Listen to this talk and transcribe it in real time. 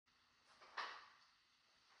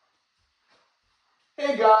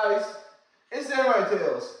Hey guys, it's Samurai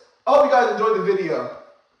Tales. I hope you guys enjoyed the video.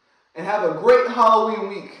 And have a great Halloween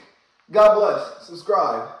week. God bless.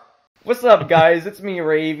 Subscribe. What's up, guys? It's me,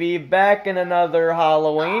 Raveey, back in another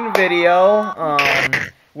Halloween video.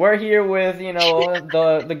 We're here with, you know,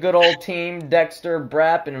 the good old team, Dexter,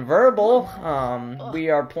 Mrbrap, and Verbal. We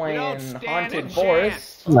are playing Haunted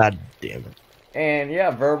Forest. God damn it. And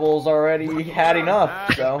yeah, Verbal's already had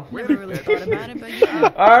enough, so.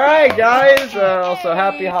 Alright, guys, so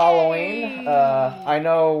happy Halloween. I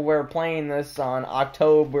know we're playing this on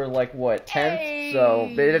October, like, what, 10th? So,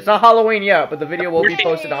 it's not Halloween yet, but the video will be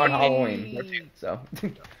posted on Halloween. So,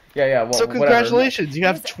 yeah, well, so congratulations, whatever. You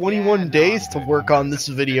have 21 days to work on this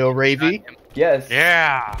video, Raveey. Yes.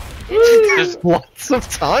 Yeah. Just lots of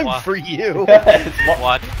time for you.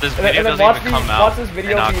 Watch this video doesn't even come out. Watch this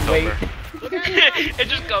video be late. It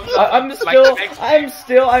just comes I'm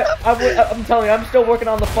telling you, I'm still working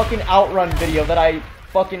on the fucking Outrun video that I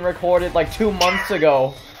fucking recorded like 2 months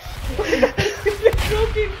ago.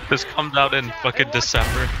 This comes out in fucking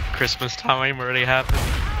December. Christmas time already happened.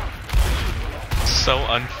 So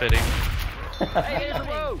unfitting.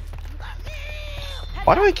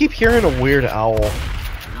 Why do I keep hearing a weird owl?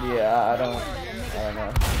 Yeah, I don't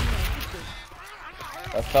know.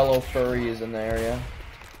 A fellow furry is in the area.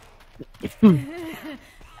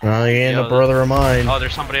 Oh, you ain't a brother of mine. Oh,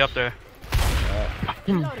 there's somebody up there.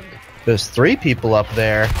 There's 3 people up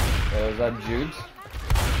there. Is that Jude's?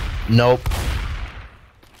 Nope.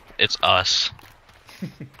 It's us.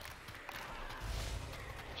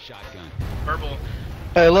 Shotgun. Verbal.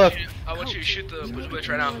 Hey, look. I want you to shoot the glitch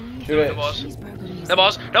right now. Shoot it. No balls. No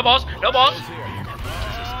balls. No balls. No balls.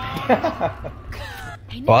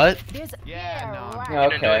 What? Yeah, no.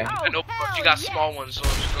 Okay. No, you got small ones, so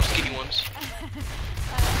just no skinny ones.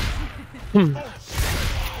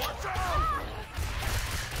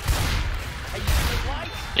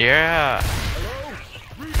 Yeah.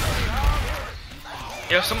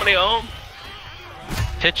 You have somebody home?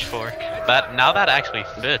 Pitchfork. Now that actually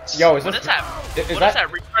fits. Yo, is What this is that? What is that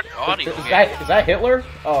retarded audio? Is that Hitler?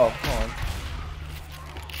 Oh, hold on.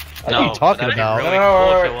 What are you talking about? Really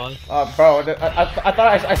cool if it was. Bro,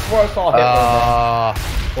 I swore I saw Hitler.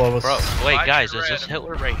 What was... Bro, wait, guys, is red. this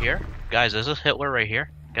Hitler right here? Guys, is this Hitler right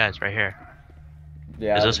here? Guys, right here.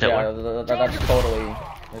 Yeah, is this Hitler? Yeah, that's totally.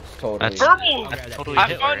 It's totally. Verbal! That's totally I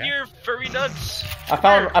Hitler, found yeah? your furry nuts. I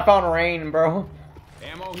found rain, bro.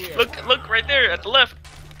 Ammo here. Look right there at the left.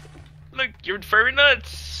 Look, your furry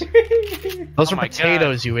nuts. Those Oh are my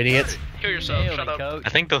potatoes, you idiot. Kill yourself. Shut up. I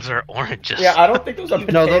think those are oranges. Yeah, I don't think those are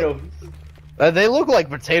potatoes. They look like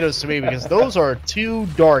potatoes to me because those are too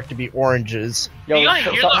dark to be oranges. Yo, You gotta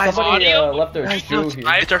hear the somebody audio? left their Guys, shoe look, here.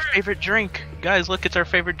 it's our favorite drink. Guys, look, it's our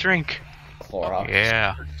favorite drink. Clorox.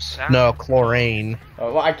 Yeah. No, chlorine.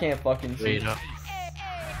 Oh, well, I can't fucking see. Vita.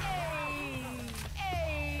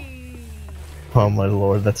 Oh my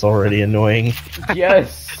lord, that's already annoying.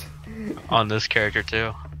 Yes. On this character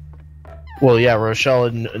too. Well, yeah, Rochelle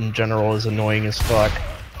in general is annoying as fuck.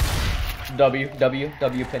 W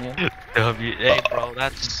opinion. Hey, bro,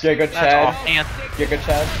 that's Giga Chad. offensive. Giga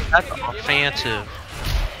Chad. That's offensive.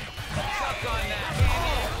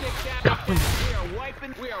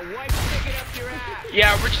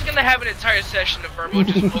 Yeah, we're just gonna have an entire session of Verbal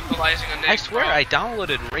just vocalizing on I next. swear I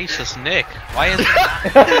downloaded Racist Nick. Why is it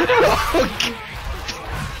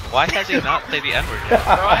Why has he not played the N-word yet?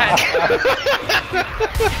 Bro, I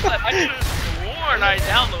could have sworn I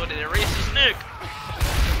downloaded it. Racist Nick.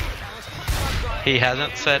 He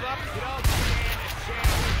hasn't said.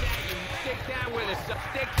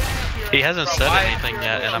 He hasn't said anything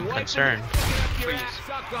yet, and I'm concerned. Please.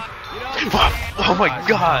 Oh my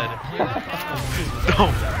god!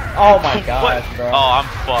 No. Oh my god, What? bro. Oh, I'm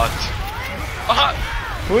fucked.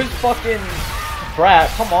 Who's fucking Brat?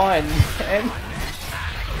 Come on. And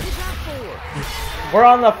we're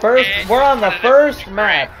on the first. We're on the first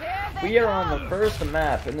map. We are on the first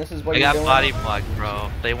map, and this is what I you're got doing. body blocked, bro.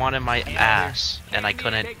 They wanted my ass, and I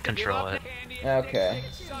couldn't control it. Okay.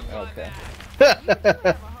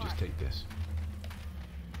 Just take this.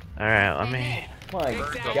 Alright, let me. My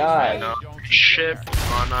god. Ship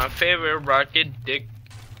on our favorite rocket dick.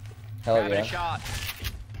 Hell yeah.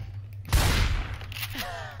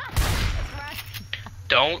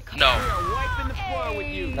 Don't know.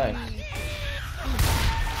 Nice.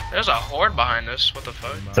 There's a horde behind us. What the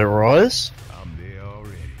fuck? There was? I'm there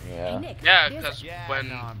already. Yeah. Yeah, because when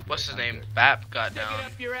what's his name, Bap got down.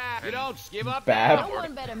 Bab.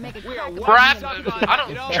 Brap. I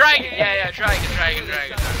don't. Dragon. Yeah, Dragon.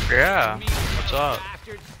 Yeah. What's up?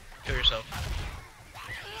 Kill yourself.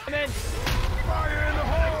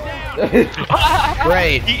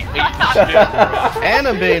 Great. He ate the shit, bro. And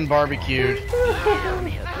I'm being barbecued.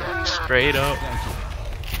 Straight up.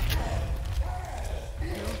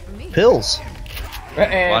 Pills.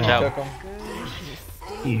 And Watch he out. took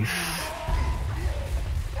him.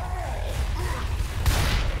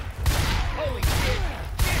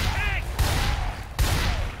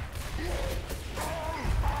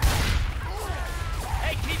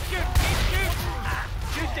 Hey, keep shooting, keep shooting!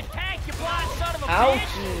 Shoot the tank, you blind son of a Ouch.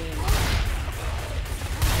 bitch!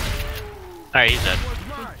 Alright, he's dead.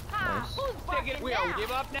 We don't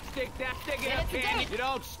give up now. Stick it up, Candy. You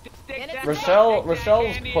don't stick that.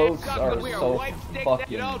 Rochelle's quotes are so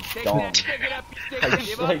fucking dumb.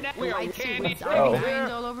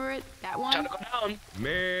 Brains all over it. That one. Time to go down.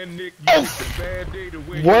 Man, Nick, you it's a bad day to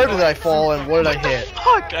win. Where did I fall and what did I hit?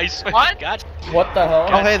 Fuck, I swear What? to God. What the hell?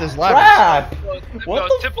 Oh, hey, there's ladders. Crap! What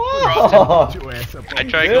the typical fuck? Get your ass up. I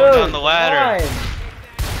tried going down the ladder.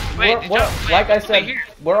 fine. Wait, We're- did we're- y'all- wait, like I wait said, here.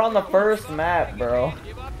 we're on the first map, bro.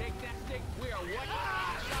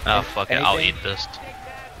 Oh, fuck it, I'll Anything? eat this.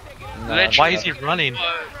 No, Why is he running?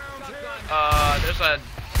 There's a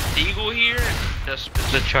eagle here. Just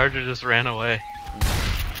The charger just ran away.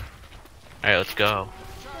 Alright, let's go.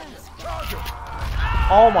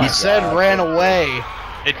 Oh my He said God. ran away.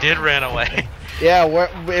 It did ran away. Yeah,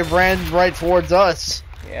 it ran right towards us.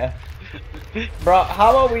 Yeah. Bro, how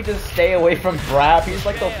about we just stay away from Brap? He's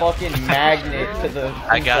like the fucking magnet to the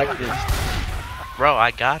I got infected. Bro,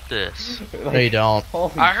 I got this. No, you don't.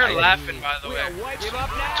 Holy I heard shit. laughing, by the way.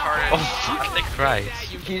 Retarded. Oh, fucking Christ.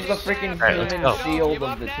 He's the freaking Alright, let's human go. shield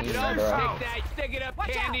of the team, bro. Stick it up,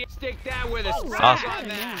 Candy. Stick that with a Awesome.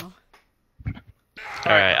 Now.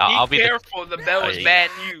 Alright, I'll be the... careful. The bell is Alright.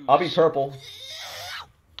 bad news. I'll be purple.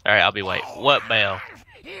 Alright, I'll be white. What bell?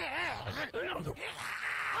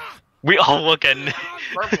 We all look at Nick.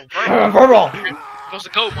 Purple. Purple! Supposed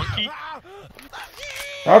to go, monkey.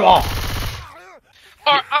 Purple!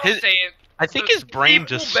 Or, I'm His- saying. I think the his brain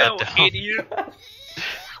people just shut bell, down. Idiot.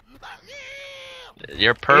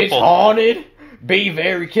 You're It's purple. haunted. Be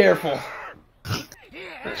very careful.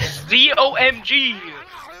 ZOMG.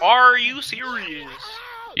 Are you serious?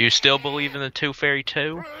 You still believe in the Tooth Fairy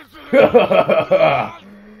 2?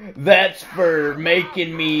 That's for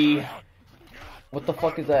making me... What the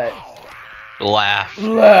fuck is that? Laugh.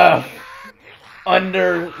 Laugh.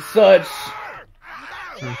 Under such...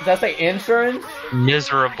 Does that say insurance?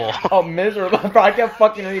 Miserable. Oh, miserable. Bro, I can't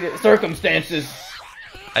fucking read it. Circumstances.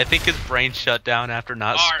 I think his brain shut down after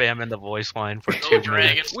not Alright. spamming the voice line for Go 2 Dragon.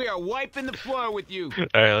 minutes. We are wiping the floor with you. Alright,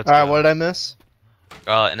 let's Alright, go. what did I miss?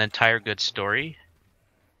 An entire good story.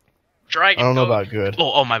 I Dragon. don't know go. about good.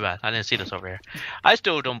 Oh, my bad. I didn't see this over here. I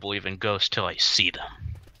still don't believe in ghosts till I see them.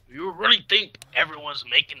 You really think everyone's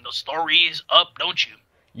making the stories up, don't you?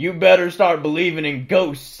 You better start believing in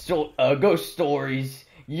ghost stories.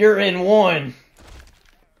 You're in one.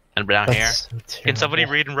 And down here, That's so can somebody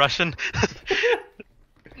terrible. read in Russian?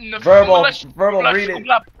 Verbal, read it.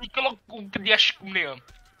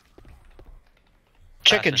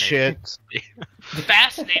 Chicken shit.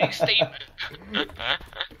 Fascinating statement.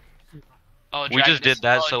 Oh, We Dragon, just did this-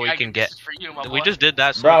 that oh, so we Dragon, can this get. is for you, my We boy. just did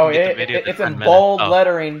that so Bro, we can get the video. it's in in 10 bold minutes.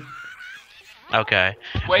 lettering. Oh, okay.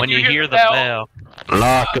 When When you you hear the bell,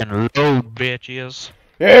 lock and load, bitches.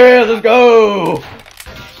 Yeah, let's go.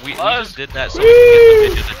 We just did that so we can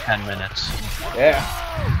get the video to 10 minutes. Yeah.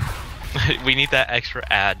 We need that extra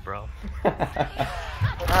ad, bro.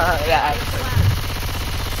 Yeah.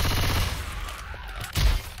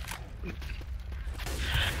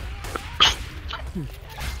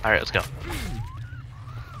 Alright, let's go.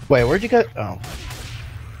 Wait, where'd you go? Oh.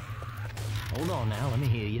 Hold on now, let me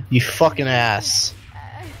hear you. You fucking ass.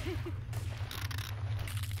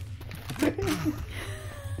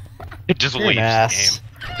 It just You're an leaves ass. game.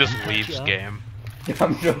 Just leaves game.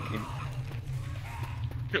 I'm joking.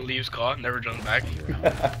 Leaves call, never jump back.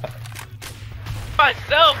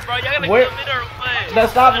 Myself, bro. Y'all gotta Where- come in or what? Now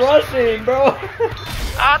stop rushing, bro.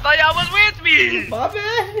 I thought y'all was with me. My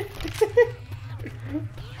bad.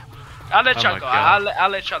 I'll let Oh y'all my go. God. I'll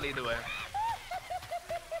let y'all lead the way.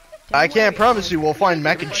 I can't promise you we'll find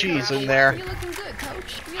mac and cheese in there. You're looking good,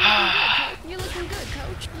 coach. You're looking good,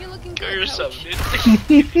 coach. You're looking Kill good, yourself, coach.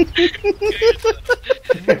 dude.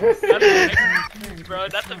 Kill yourself. Bro,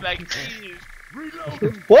 not the mac and cheese.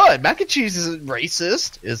 What? Mac and cheese isn't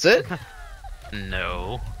racist, is it?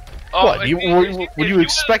 No. Oh, What? if You, if would you was-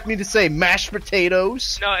 expect me to say mashed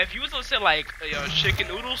potatoes? No, if you was gonna say like chicken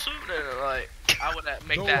noodle soup, then like I would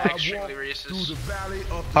make that extremely racist.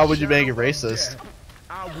 How would you make it racist?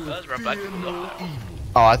 That's right, but I can go.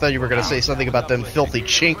 Oh, I thought you were gonna say something about them filthy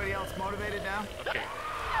chink.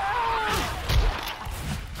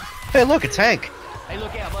 Hey, look, a tank. Hey,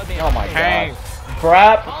 look out, bud. Oh my Hey. god.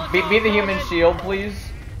 Brap, be the human shield, please.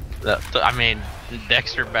 I mean,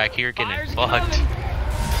 Dexter back here getting fucked.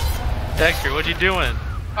 Dexter, what you doing?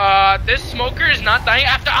 This smoker is not dying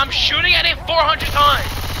after I'm shooting at it 400 times.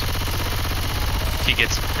 He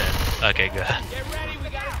gets dead. Okay, good. Get ready, we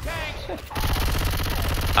got a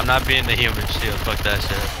tank. I'm not being the human shield. Fuck that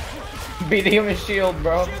shit. Be the human shield,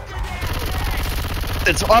 bro.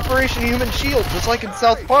 It's Operation Human Shield, just like in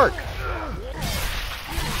South Park.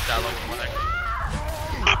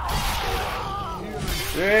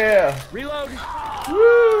 Yeah. Reload.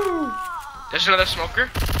 Woo. There's another smoker.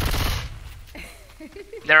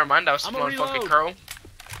 Never mind, that was I'ma one fucking reload. crow.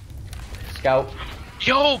 Scout.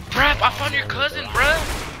 Yo, Brap, I found your cousin,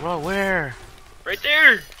 bruh. Bro, where? Right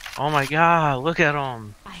there. Oh my god, look at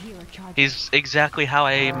him. I hear a charge. He's exactly how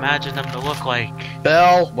I imagined him to look like.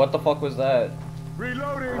 Bell. What the fuck was that?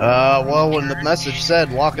 Reloading. Well, when the message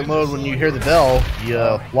said lock and load when you hear the bell, you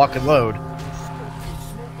lock and load.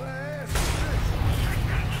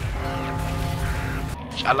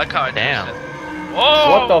 I like how I Damn. did that.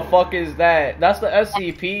 Whoa! What the fuck is that? That's the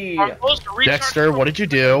SCP. I'm supposed to recharge Dexter, what did you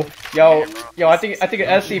do? Yo, I think an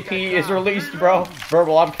SCP is released, bro.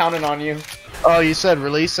 Verbal, I'm counting on you. Oh, you said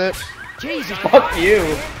release it? Jesus. Fuck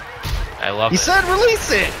you. I love You it. said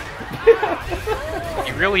release it!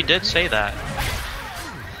 You really did say that.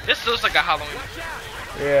 This looks like a Halloween.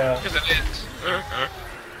 Yeah. Because it is.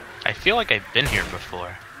 I feel like I've been here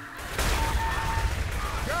before.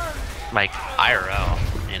 Like, IRL,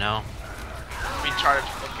 you know? Recharge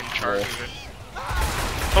fucking charges it.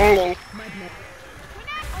 Oh.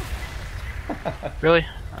 Really?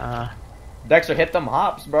 Dexter, hit them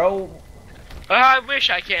hops, bro. I wish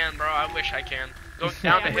I can, bro. I wish I can. Go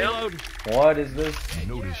down the hill. What is this? You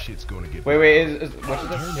know this shit's gonna get. Wait, is what's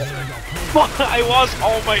this? Yep. I lost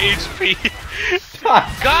all my HP.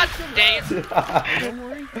 God dang it.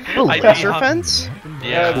 Oh, I laser do- fence?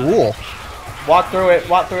 Yeah. Cool. Walk through it,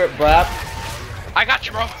 Brap. I got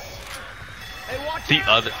you, bro. The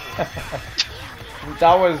other.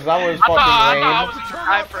 That was I fucking thought I lame. was gonna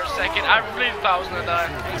die for a second. I really thought I was gonna die.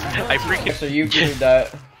 I freaking. So you did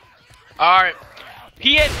that. Alright.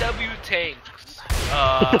 PNW tanks.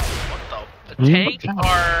 What the? Tank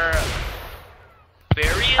are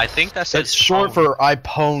variants. I think that's It's short for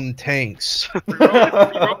iPhone tanks.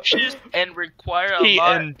 ferocious and require a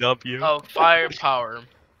lot PNW. of firepower.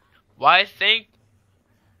 Why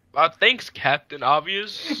thanks, Captain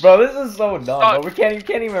Obvious. Bro, this is so dumb. Bro. We can't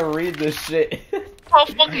even read this shit. Oh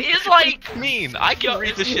fuck, it's like Mean. I can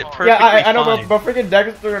read this shit perfectly Yeah, I know, fine. but freaking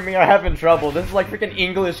Dexter and me are having trouble. This is like freaking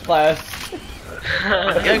English class.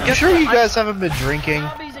 I'm sure you guys haven't been drinking.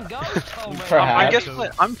 Zombies and ghosts. Oh, man. Perhaps. I guess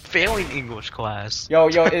what? I'm failing English class. Yo,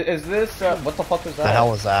 is this what the fuck was that? The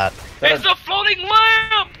hell is that? it's a floating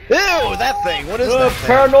lamp. Ew, that thing. What is that thing?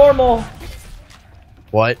 Paranormal.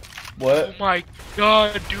 What? What? Oh my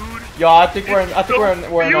god, dude. Yo, I think we're in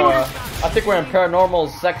paranormal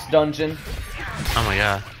sex dungeon. Oh my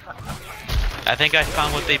god. I think I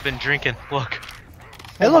found what they've been drinking. Look.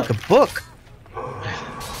 Hey, look, a book. The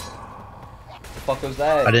fuck was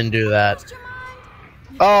that? I didn't do that.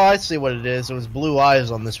 Oh, I see what it is. It was blue eyes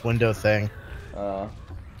on this window thing. Alright,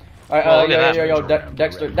 Well, look at yo, that.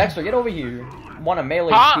 Dexter, get over here. Want to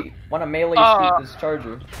melee Huh? speed this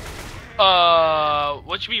charger.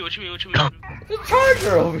 What you mean? The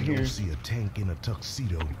charger over here. You see a tank in a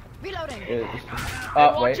tuxedo. Reloading. Wait.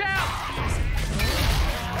 Watch out!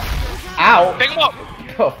 Ow! Pick him up!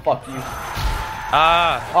 Oh, fuck you.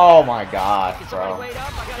 Ah. Oh my god, bro. Wait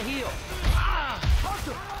up, I gotta heal.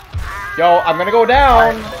 Yo, I'm gonna go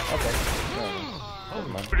down. Okay. Never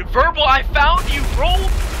mind. Verbal, I found you, bro!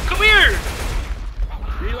 Come here!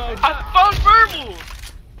 Reload. I found Verbal!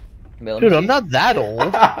 Dude, I'm not that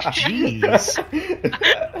old. Jeez.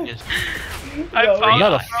 I Yo, found I'm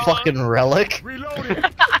not a you, bro. fucking relic. Reloading.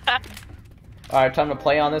 Alright, time to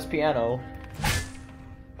play on this piano.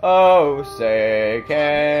 Oh, say,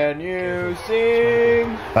 can you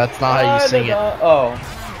sing? That's not how you sing it. Oh.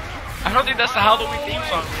 I don't think that's the Halloween theme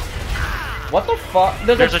song. What the fuck?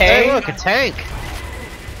 There's There's a a Hey, tank? look, a tank.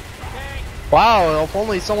 Wow, if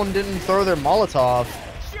only someone didn't throw their Molotov.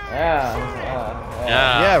 Yeah.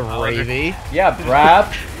 Yeah, I wonder- Raveey. Yeah,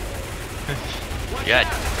 Brap. Yeah,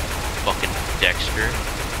 fucking Dexter,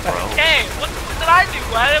 bro. Hey, what did I do?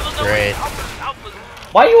 I was Great. I was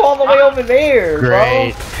Why you all the way over there,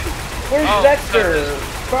 Great. bro? Where's Oh, Dexter?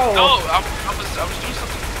 Bro, no, I was doing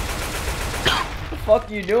something. what the fuck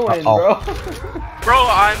you doing, Uh-oh. bro? Bro,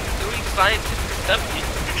 I'm doing scientific stuff.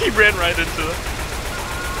 He ran right into it.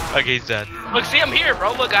 Okay, he's dead. Look, see, I'm here,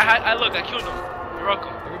 bro. Look, I killed him. You're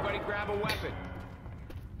welcome. Everybody grab a weapon.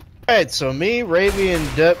 Alright, so me, Raveey, and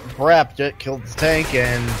Mrbrap killed the tank,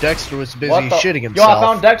 and Dexter was busy What the? shitting Yo, himself. I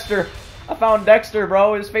found Dexter. I found Dexter,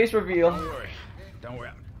 bro. His face reveal. Don't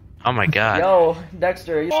worry. Oh my god. Yo,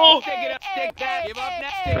 Dexter. Stick it up, stick that, give up now,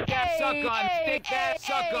 stick that, suck on, stick that,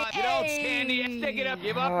 suck on. You don't stand it, stick it up,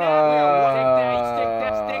 give up now.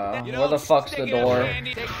 Stick that, you Where the don't fuck's the stick it up, door?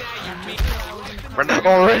 Andy. Take that, you mean.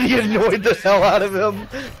 Already annoyed the hell out of him.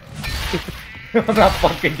 I'm not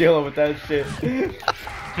fucking dealing with that shit.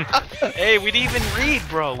 Hey, we didn't even read,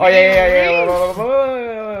 bro. Oh yeah.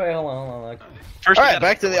 Wait, hold on. First, we Alright, gotta-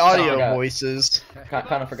 back to the audio Okay. voices.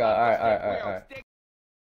 Kind of forgot. All right.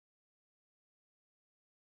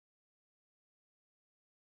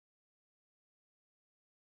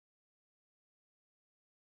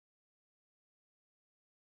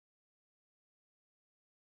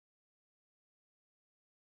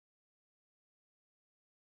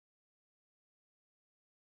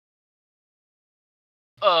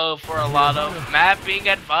 For a lot of mapping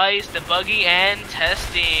advice, debugging, and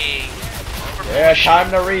testing. Yeah,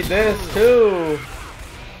 time to read this too.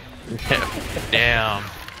 Damn.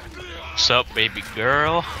 Sup, baby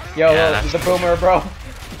girl? Yo, Yeah, that's the boomer, bro.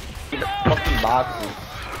 Fucking boxes.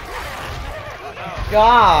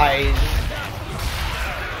 Guys.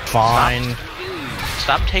 Fine.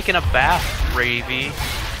 Stop taking a bath, Raveey.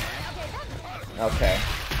 Okay.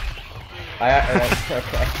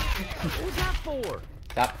 Okay. Who's that for?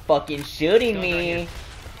 Stop fucking shooting me.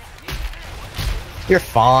 You're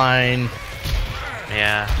fine.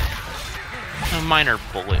 Yeah. Minor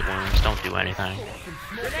bullet wounds don't do anything.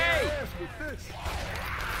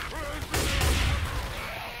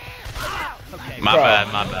 My Bro.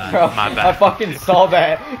 bad. Bro, My I bad. fucking saw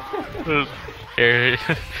that. Here,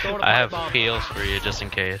 I have heals for you just in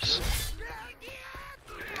case.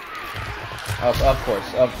 Of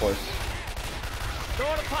course.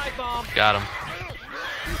 Throw the pipe bomb. Got him.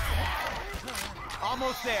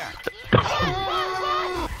 Almost there.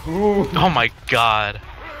 Ooh, Oh my god.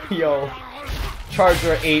 yo.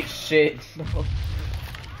 Charger ate shit.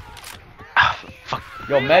 Ah, fuck.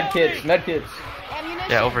 Yo, medkits.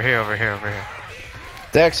 Yeah, over here.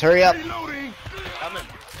 Dex, hurry up.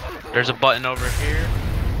 There's a button over here.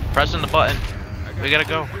 Pressing the button. We gotta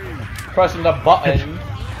go. Pressing the button. Somebody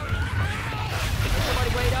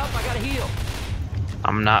wait up, I gotta heal.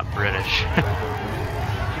 I'm not British.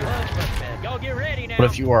 Y'all get ready now. What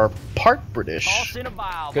if you are part British? Toss in a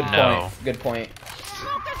vial. Good No. point. Good point.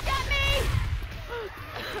 Smoker's got me!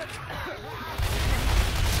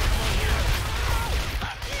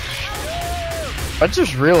 I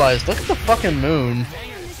just realized, look at the fucking moon.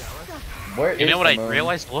 Where is You know what the I moon?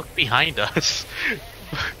 realized? Look behind us.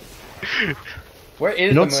 Where is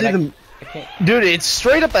You don't the see moon? the... I can't. Dude, it's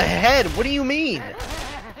straight up ahead. What do you mean?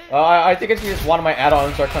 I think it's just one of my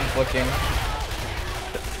add-ons are conflicting.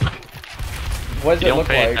 What does You it don't look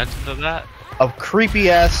pay like? attention to that? A creepy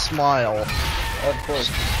ass smile. Of course.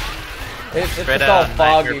 It's Straight just all out of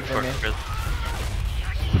foggy Nightmare for me.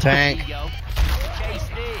 Before Tank. Chase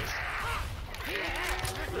this.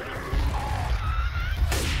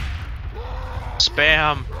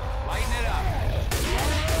 Spam. Lighten it up.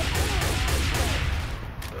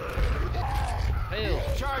 Bill,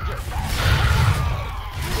 charger.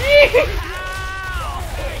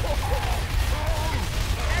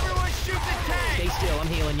 Everyone shoot the tank. Stay still, I'm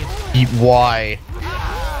healing you. Why?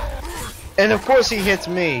 And of course he hits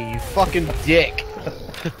me, you fucking dick.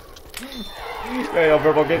 Hey, yo,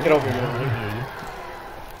 Verbo, get over here.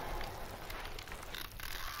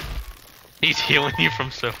 He's healing you from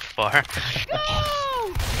so far.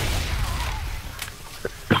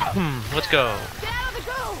 Let's go. Get out of the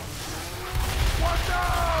go!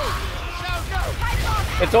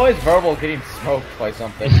 It's always Verbal getting smoked by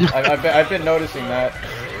something. I've been noticing that.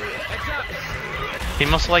 He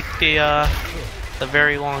must like the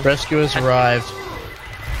very long. Rescue has arrived.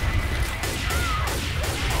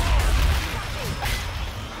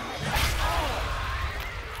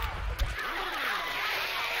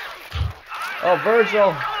 Oh,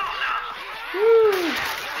 Virgil.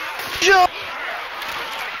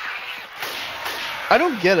 I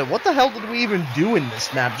don't get it. What the hell did we even do in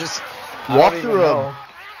this map? Just I walk don't even through know. a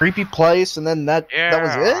creepy place and then that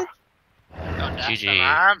was it?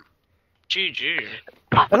 GG. GG.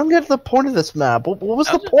 I don't get the point of this map. What was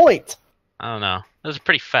the point? I don't know. It was a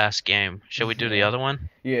pretty fast game. Should we do the other one?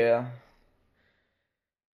 Yeah.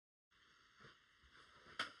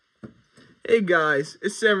 Hey guys,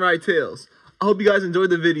 it's Samurai Tales. I hope you guys enjoyed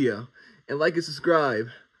the video. And like and subscribe.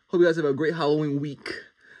 Hope you guys have a great Halloween week.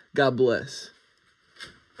 God bless.